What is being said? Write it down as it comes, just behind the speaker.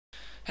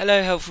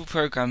Hello, Helpful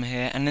Program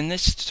here, and in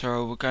this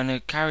tutorial we're going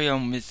to carry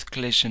on with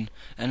collision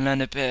and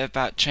learn a bit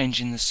about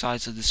changing the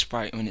size of the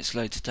sprite when it's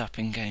loaded up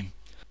in game.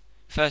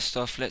 First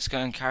off, let's go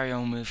and carry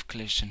on with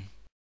collision.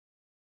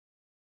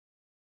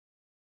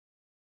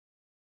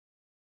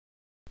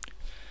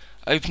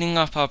 Opening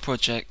up our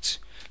project,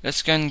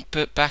 let's go and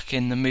put back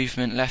in the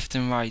movement left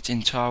and right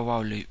into our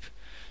while loop.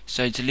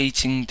 So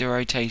deleting the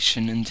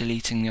rotation and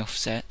deleting the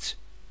offset.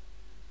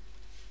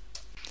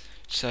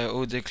 So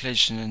all the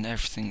collision and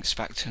everything's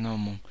back to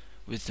normal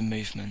with the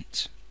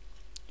movement.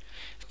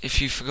 If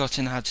you've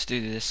forgotten how to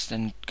do this,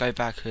 then go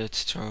back to the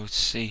tutorial to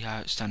see how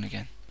it's done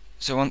again.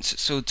 So once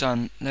it's all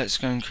done, let's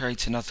go and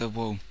create another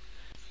wall.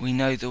 We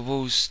know the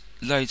wall's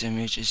load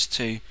image is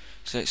 2,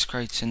 so let's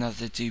create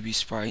another db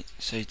sprite.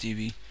 So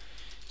db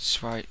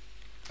sprite,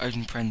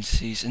 open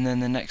parentheses, and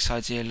then the next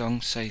ID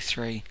along, so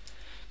 3,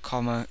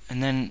 comma,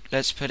 and then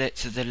let's put it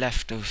to the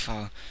left of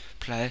our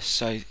player,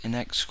 so an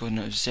x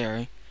coordinate of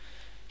 0,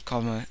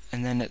 comma,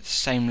 and then at the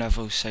same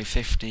level, so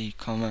 50,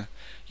 comma,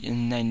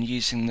 and then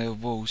using the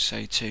wall,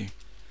 so 2,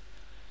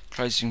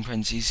 closing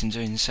parentheses and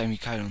doing the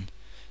semicolon.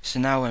 So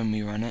now when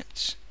we run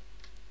it,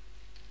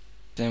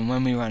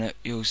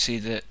 you'll see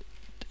that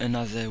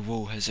another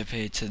wall has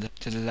appeared to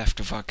the left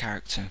of our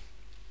character.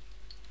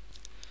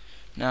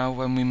 Now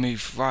when we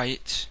move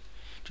right,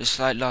 just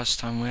like last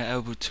time, we're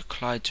able to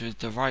collide with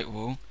the right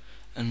wall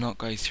and not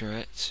go through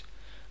it.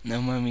 And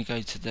then when we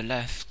go to the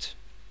left,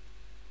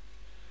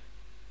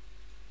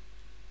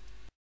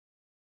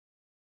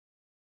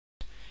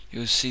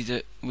 you'll see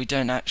that we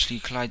don't actually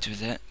collide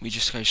with it, we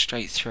just go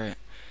straight through it.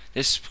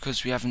 This is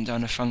because we haven't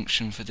done a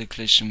function for the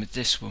collision with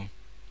this wall.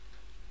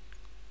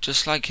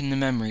 Just like in the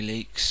memory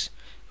leaks,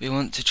 we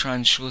want to try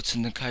and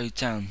shorten the code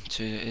down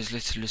to as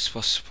little as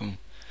possible.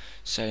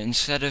 So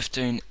instead of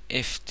doing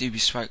if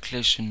dbSprite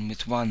collision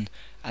with 1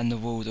 and the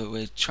wall that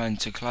we're trying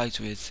to collide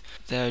with,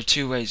 there are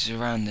two ways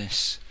around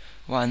this.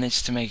 One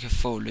is to make a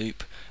for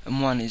loop,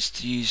 and one is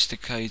to use the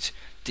code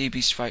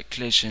dbSprite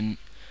collision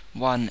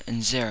 1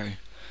 and 0.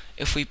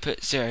 If we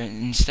put 0,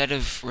 instead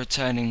of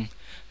returning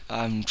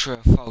true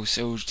or false,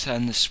 it will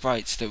return the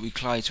sprites that we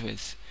collide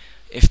with,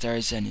 if there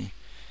is any.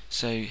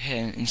 So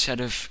here, instead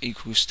of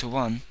equals to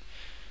 1,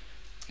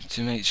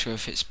 to make sure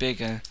if it's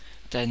bigger,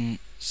 then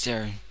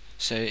 0.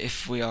 So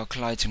if we are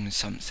colliding with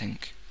something,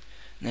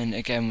 then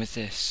again with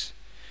this.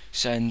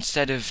 So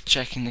instead of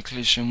checking the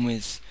collision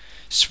with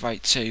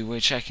sprite 2, we're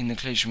checking the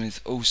collision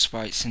with all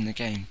sprites in the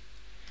game.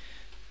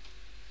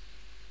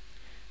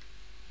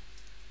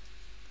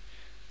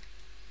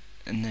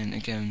 And then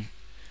again,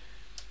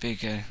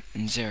 bigger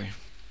and 0.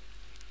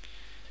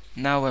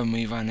 Now when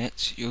we run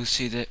it, you'll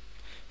see that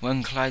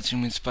when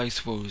colliding with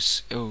both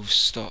walls, it will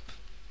stop.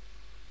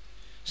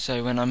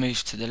 So when I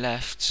move to the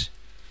left,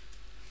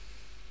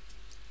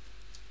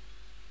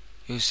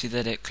 you'll see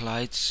that it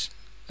collides,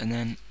 and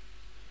then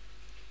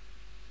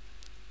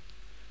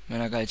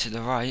when I go to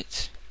the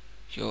right,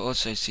 you'll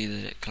also see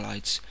that it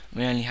collides.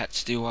 We only had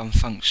to do one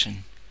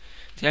function.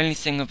 The only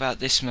thing about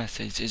this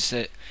method is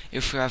that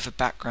if we have a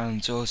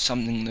background or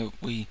something that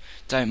we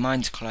don't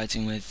mind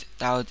colliding with,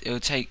 it'll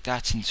take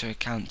that into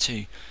account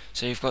too.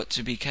 So you've got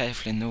to be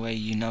careful in the way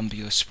you number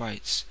your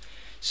sprites.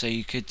 So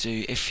you could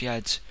do, if you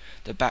had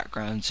the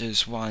background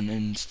as 1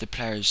 and the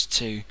player as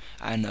 2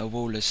 and a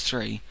wall as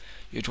 3,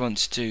 you'd want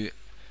to do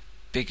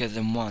bigger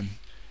than 1,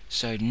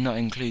 so not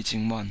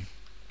including 1.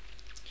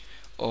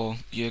 Or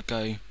you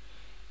go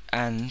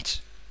and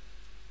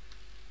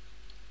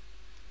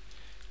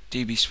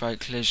dbSprite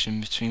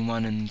collision between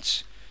 1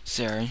 and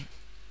 0,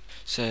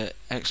 so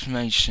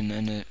exclamation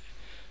and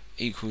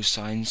equal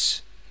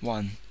signs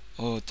 1,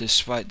 or the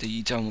sprite that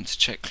you don't want to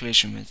check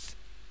collision with.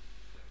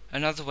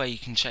 Another way you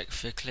can check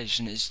for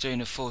collision is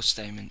doing a for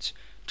statement,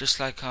 just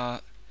like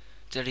our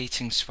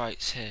deleting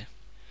sprites here.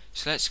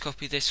 So let's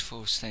copy this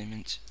for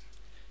statement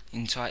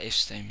into our if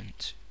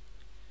statement.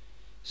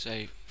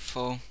 So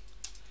for,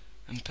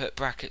 and put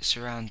brackets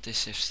around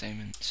this if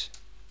statement.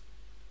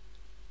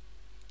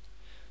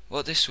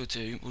 What this will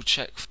do, will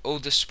check all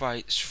the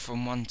sprites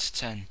from 1 to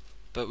 10,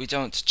 but we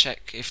don't want to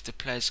check if the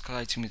player is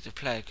colliding with the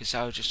player, because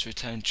that will just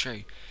return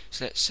true.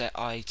 So let's set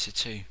I to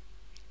 2.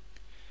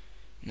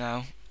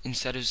 Now,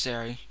 instead of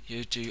 0,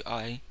 you do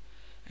I,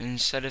 and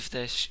instead of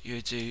this,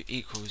 you do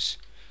equals,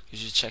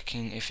 because you're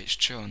checking if it's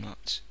true or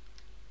not.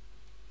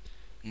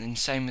 And then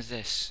same with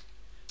this.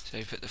 So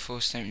you put the for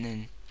statement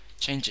in,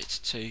 change it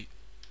to 2,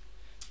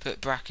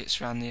 put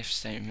brackets around the if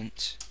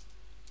statement,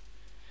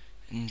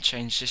 and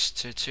change this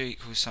to 2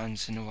 equal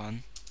signs and a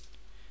 1,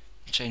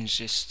 change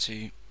this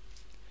to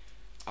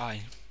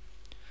I,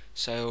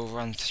 so it will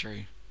run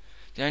through.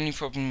 The only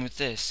problem with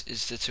this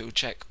is that it will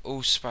check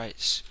all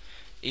sprites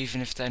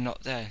even if they're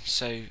not there,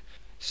 so it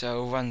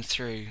will run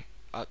through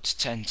up to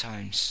 10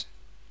 times,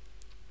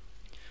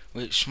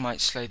 which might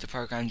slow the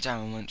program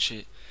down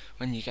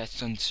when you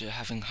get onto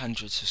having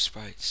hundreds of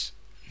sprites.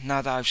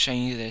 Now that I've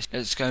shown you this,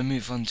 let's go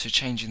move on to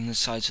changing the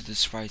size of the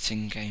sprite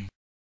in game.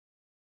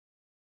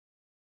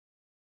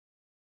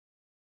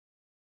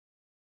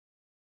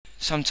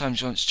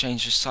 sometimes you want to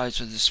change the size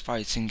of the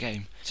sprite in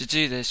game. To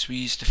do this, we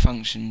use the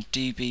function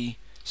db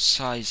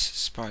size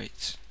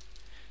sprite,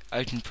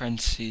 open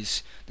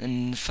parentheses. Then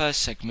in the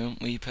first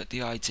segment we put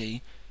the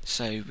ID,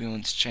 so we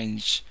want to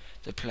change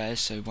the player,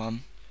 so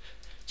 1,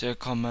 do a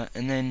comma,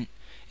 and then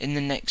in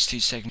the next two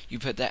segments you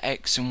put the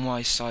X and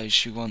Y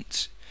size you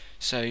want.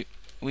 So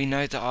we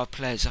know that our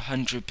player is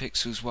 100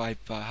 pixels wide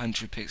by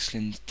 100 pixels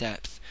in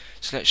depth,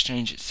 so let's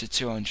change it to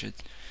 200,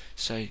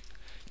 so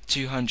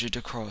 200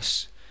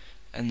 across,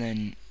 and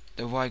then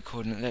the Y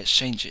coordinate, let's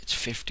change it to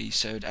 50,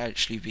 so it would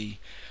actually be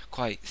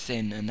quite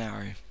thin and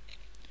narrow.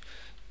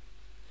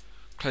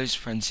 Close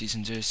parentheses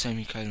and do a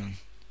semicolon.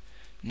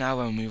 Now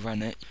when we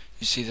run it,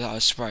 you see that our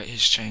sprite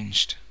has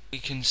changed. We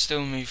can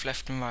still move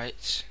left and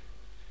right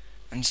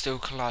and still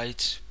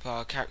collide, but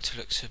our character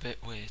looks a bit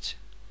weird.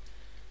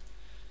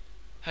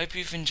 Hope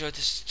you've enjoyed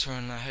this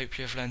tutorial and I hope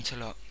you have learnt a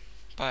lot.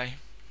 Bye.